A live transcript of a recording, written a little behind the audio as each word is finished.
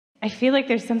I feel like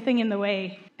there's something in the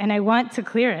way, and I want to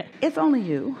clear it. It's only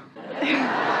you.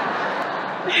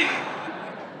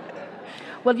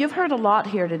 Well, you've heard a lot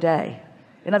here today.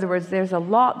 In other words, there's a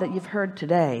lot that you've heard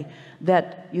today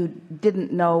that you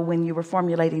didn't know when you were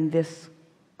formulating this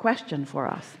question for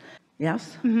us.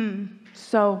 Yes? Mm-hmm.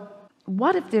 So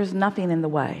what if there's nothing in the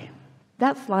way?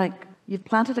 That's like you've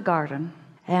planted a garden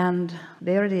and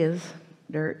there it is,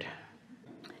 dirt,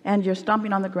 and you're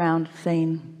stomping on the ground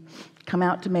saying, come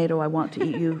out, tomato, I want to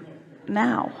eat you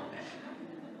now,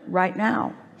 right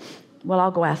now. Well,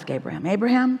 I'll go ask Abraham.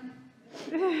 Abraham,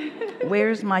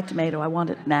 where's my tomato? I want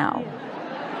it now.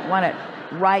 I want it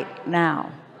right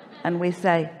now. And we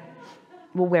say,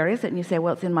 well, where is it? And you say,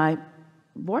 well, it's in my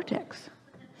vortex.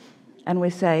 And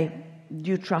we say,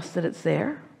 do you trust that it's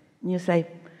there? And you say,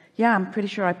 yeah, I'm pretty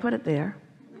sure I put it there.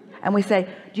 And we say,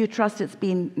 do you trust it's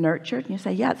being nurtured? And you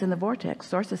say, yeah, it's in the vortex.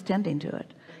 Source is tending to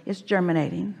it. It's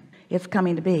germinating. It's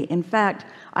coming to be. In fact,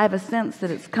 I have a sense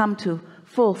that it's come to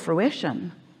full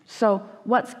fruition. So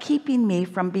what's keeping me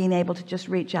from being able to just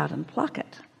reach out and pluck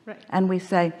it? Right. And we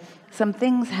say, some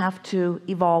things have to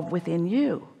evolve within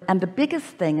you. And the biggest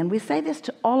thing, and we say this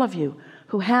to all of you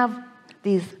who have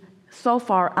these so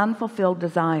far unfulfilled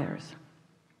desires,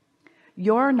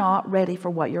 you're not ready for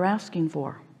what you're asking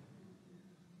for.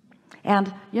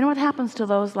 And you know what happens to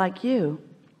those like you?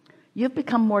 You've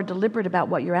become more deliberate about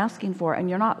what you're asking for, and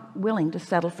you're not willing to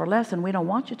settle for less, and we don't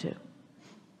want you to.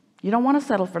 You don't want to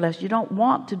settle for less. You don't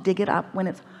want to dig it up when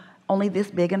it's only this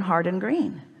big and hard and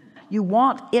green. You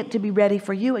want it to be ready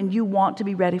for you, and you want to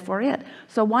be ready for it.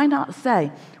 So why not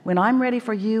say, when I'm ready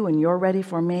for you and you're ready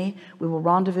for me, we will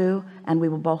rendezvous and we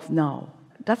will both know.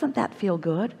 Doesn't that feel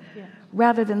good? Yeah.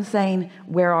 Rather than saying,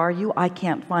 where are you? I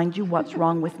can't find you. What's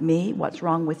wrong with me? What's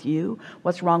wrong with you?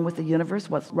 What's wrong with the universe?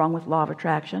 What's wrong with law of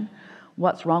attraction?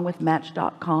 What's wrong with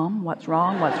match.com? What's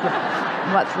wrong? What's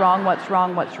wrong? What's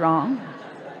wrong? What's wrong?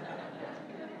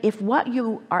 If what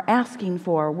you are asking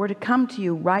for were to come to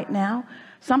you right now,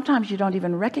 sometimes you don't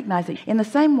even recognize it. In the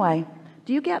same way,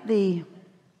 do you get the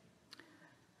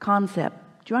concept?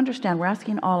 Do you understand? We're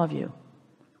asking all of you.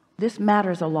 This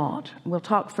matters a lot. We'll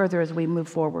talk further as we move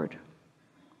forward.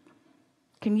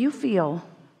 Can you feel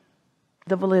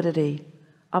the validity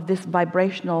of this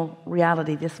vibrational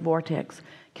reality, this vortex?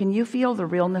 Can you feel the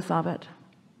realness of it?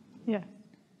 Yeah.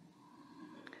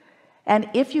 And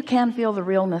if you can feel the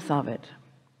realness of it,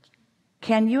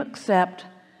 can you accept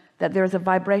that there's a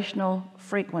vibrational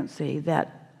frequency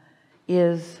that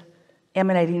is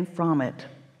emanating from it?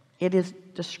 It is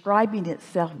describing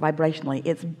itself vibrationally.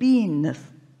 Its beingness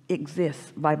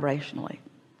exists vibrationally.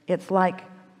 It's like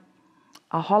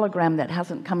a hologram that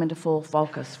hasn't come into full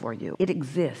focus for you. It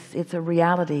exists. It's a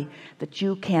reality that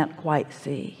you can't quite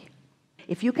see.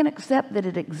 If you can accept that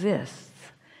it exists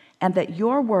and that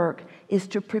your work is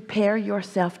to prepare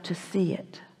yourself to see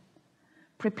it,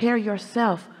 prepare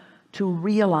yourself to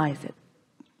realize it.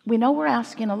 We know we're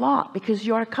asking a lot because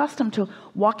you're accustomed to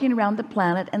walking around the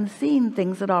planet and seeing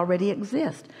things that already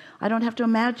exist. I don't have to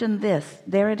imagine this.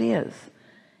 There it is.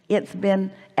 It's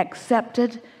been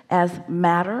accepted as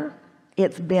matter.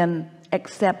 It's been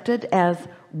accepted as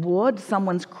wood.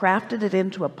 Someone's crafted it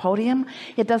into a podium.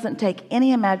 It doesn't take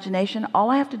any imagination. All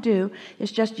I have to do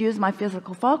is just use my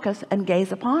physical focus and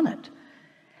gaze upon it.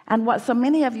 And what so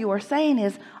many of you are saying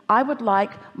is, I would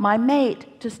like my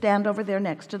mate to stand over there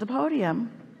next to the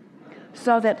podium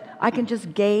so that I can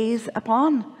just gaze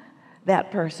upon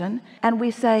that person. And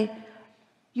we say,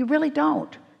 you really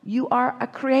don't. You are a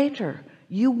creator.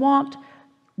 You want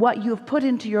what you've put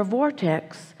into your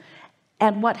vortex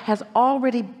and what has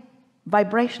already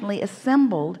vibrationally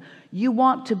assembled. You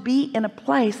want to be in a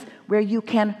place where you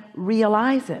can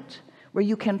realize it, where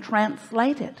you can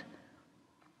translate it.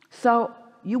 So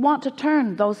you want to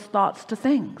turn those thoughts to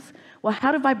things. Well,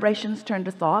 how do vibrations turn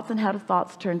to thoughts, and how do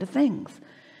thoughts turn to things?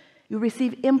 You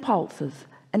receive impulses,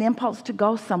 an impulse to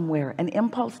go somewhere, an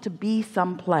impulse to be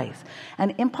someplace,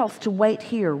 an impulse to wait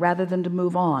here rather than to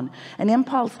move on, an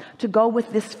impulse to go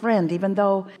with this friend even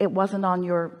though it wasn't on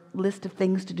your list of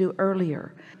things to do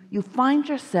earlier. You find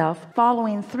yourself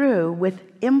following through with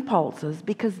impulses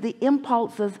because the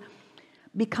impulses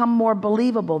become more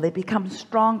believable. They become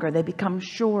stronger. They become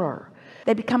surer.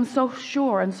 They become so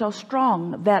sure and so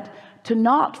strong that to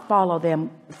not follow them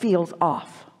feels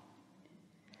off.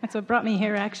 That's what brought me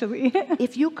here, actually.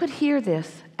 If you could hear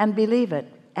this and believe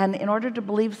it, and in order to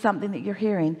believe something that you're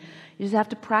hearing, you just have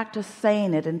to practice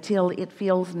saying it until it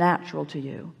feels natural to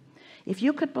you. If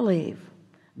you could believe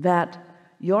that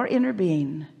your inner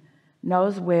being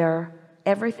knows where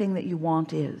everything that you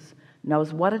want is,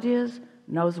 knows what it is,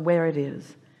 knows where it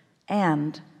is,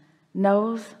 and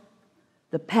knows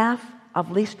the path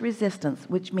of least resistance,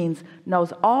 which means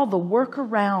knows all the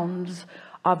workarounds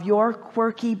of your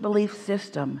quirky belief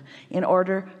system in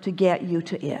order to get you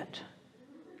to it.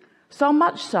 So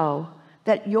much so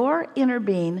that your inner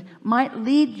being might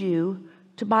lead you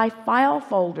to buy file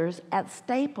folders at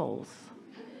Staples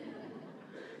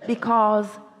because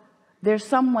there's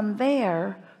someone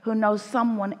there who knows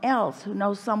someone else who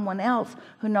knows someone else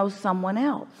who knows someone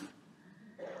else.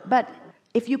 But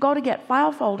if you go to get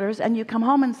file folders and you come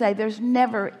home and say there's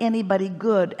never anybody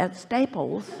good at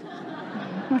Staples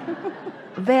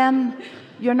then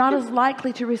you're not as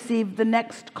likely to receive the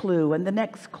next clue and the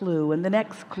next clue and the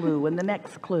next clue and the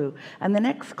next clue and the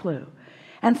next clue.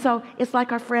 And so it's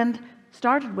like our friend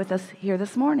started with us here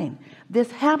this morning,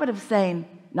 this habit of saying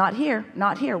not here,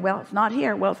 not here, well it's not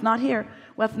here, well it's not here,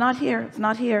 well it's not here, it's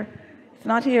not here, it's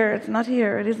not here, it's not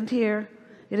here, it isn't here,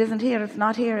 it isn't here, it's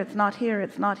not here, it's not here,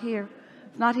 it's not here,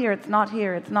 it's not here, it's not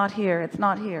here, it's not here, it's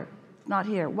not here, it's not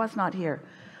here, what's not here?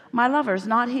 My lover's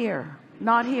not here,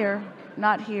 not here,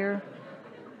 not here,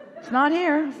 it's not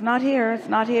here, it's not here, it's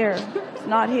not here, it's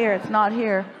not here, it's not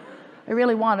here, I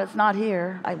really want it, it's not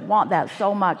here, I want that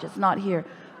so much, it's not here.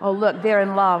 Oh look, they're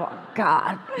in love. Oh,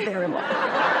 God, they're in love.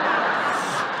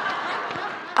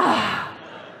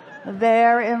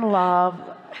 They're in love.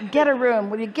 Get a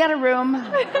room. Will you get a room?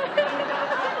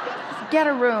 Get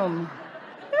a room.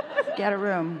 Get a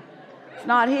room. It's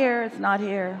not here, it's not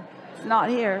here, it's not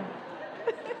here,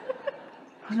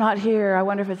 it's not here. I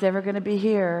wonder if it's ever going to be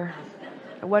here.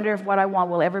 I wonder if what I want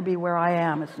will ever be where I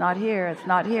am. It's not here, it's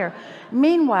not here.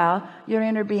 Meanwhile, your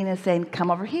inner being is saying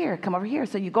come over here, come over here.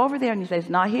 So you go over there and you say it's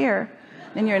not here.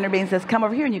 Then your inner being says come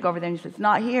over here, and you go over there and you say it's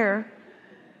not here.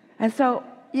 And so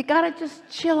you got to just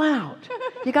chill out.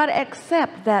 You got to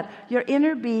accept that your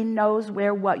inner being knows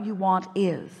where what you want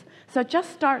is. So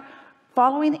just start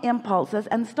following impulses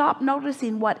and stop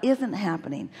noticing what isn't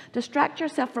happening. Distract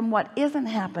yourself from what isn't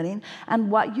happening, and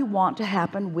what you want to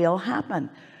happen will happen.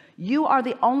 You are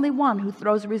the only one who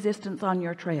throws resistance on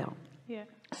your trail. Yeah.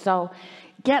 So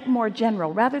get more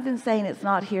general. Rather than saying it's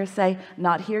not here, say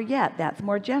not here yet. That's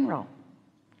more general.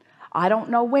 I don't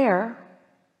know where,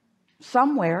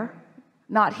 somewhere,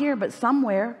 not here but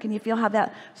somewhere. Can you feel how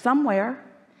that somewhere?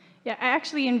 Yeah, I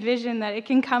actually envision that it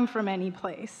can come from any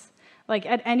place. Like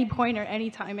at any point or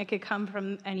any time it could come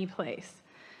from any place.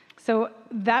 So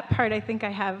that part I think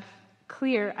I have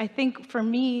clear. I think for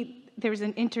me there's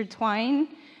an intertwine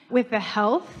with the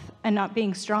health and not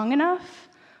being strong enough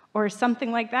or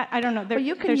something like that. I don't know.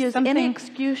 You can use any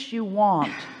excuse you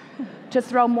want to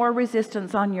throw more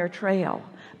resistance on your trail,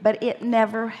 but it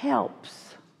never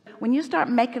helps. When you start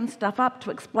making stuff up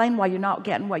to explain why you're not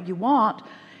getting what you want,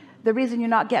 the reason you're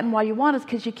not getting what you want is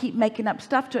because you keep making up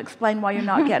stuff to explain why you're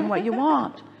not getting what you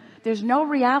want. There's no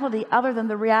reality other than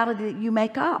the reality that you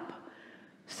make up.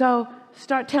 So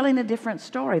start telling a different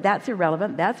story. That's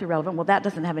irrelevant. That's irrelevant. Well, that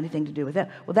doesn't have anything to do with it.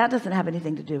 Well, that doesn't have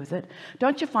anything to do with it.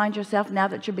 Don't you find yourself, now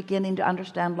that you're beginning to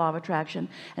understand law of attraction,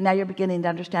 and now you're beginning to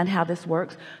understand how this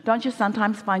works, don't you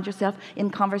sometimes find yourself in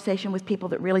conversation with people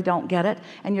that really don't get it,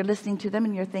 and you're listening to them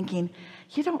and you're thinking,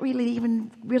 you don't even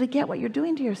get what you're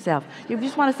doing to yourself. You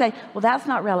just want to say, well, that's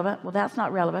not relevant. Well, that's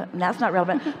not relevant. And that's not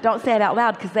relevant. Don't say it out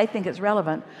loud because they think it's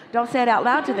relevant. Don't say it out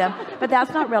loud to them, but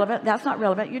that's not relevant. That's not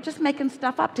relevant. You're just making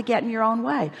stuff up to get in your own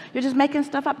way. You're just making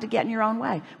stuff up to get in your own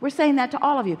way. We're saying that to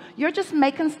all of you. You're just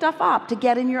making stuff up to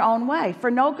get in your own way for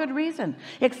no good reason,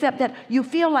 except that you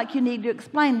feel like you need to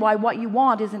explain why what you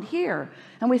want isn't here.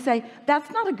 And we say, that's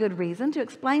not a good reason to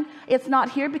explain. It's not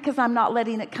here because I'm not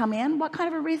letting it come in. What kind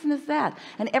of a reason is that?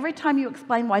 And every time you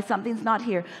explain why something's not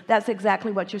here, that's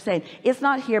exactly what you're saying. It's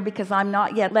not here because I'm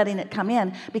not yet letting it come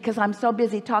in, because I'm so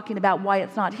busy talking about why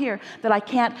it's not here that I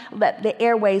can't let the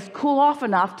airways cool off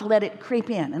enough to let it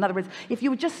creep in. In other words, if you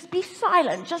would just be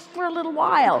silent just for a little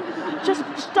while, just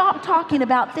stop talking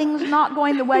about things not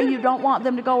going the way you don't want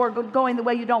them to go, or going the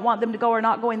way you don't want them to go, or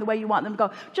not going the way you want them to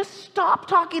go. Just stop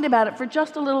talking about it for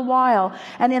just a little while,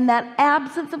 and in that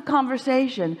absence of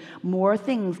conversation, more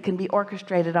things can be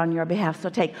orchestrated on your behalf. So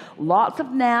take lots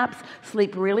of naps,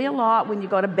 sleep really a lot. When you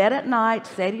go to bed at night,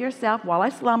 say to yourself, while I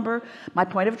slumber, my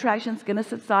point of attraction is going to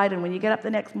subside, and when you get up the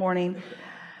next morning,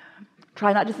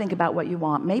 try not to think about what you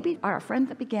want. Maybe our friend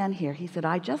that began here, he said,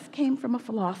 I just came from a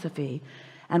philosophy,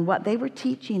 and what they were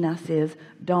teaching us is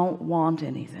don't want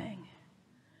anything.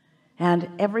 And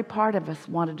every part of us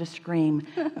wanted to scream,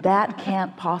 that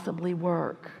can't possibly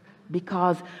work,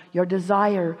 because your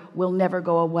desire will never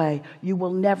go away. You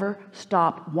will never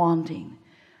stop wanting.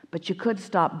 but you could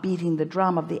stop beating the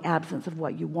drum of the absence of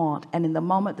what you want. And in the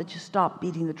moment that you stop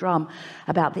beating the drum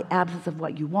about the absence of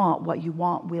what you want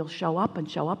will show up and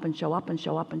show up and show up and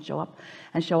show up and show up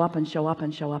and show up and show up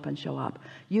and show up and show up.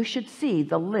 You should see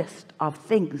the list of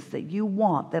things that you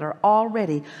want that are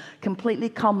already completely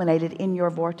culminated in your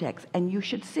vortex, and you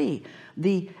should see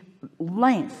the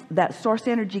length that source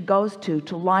energy goes to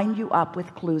line you up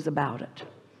with clues about it.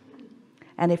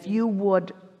 And if you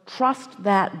would trust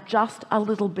that just a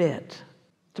little bit,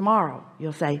 tomorrow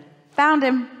you'll say, found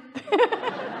him.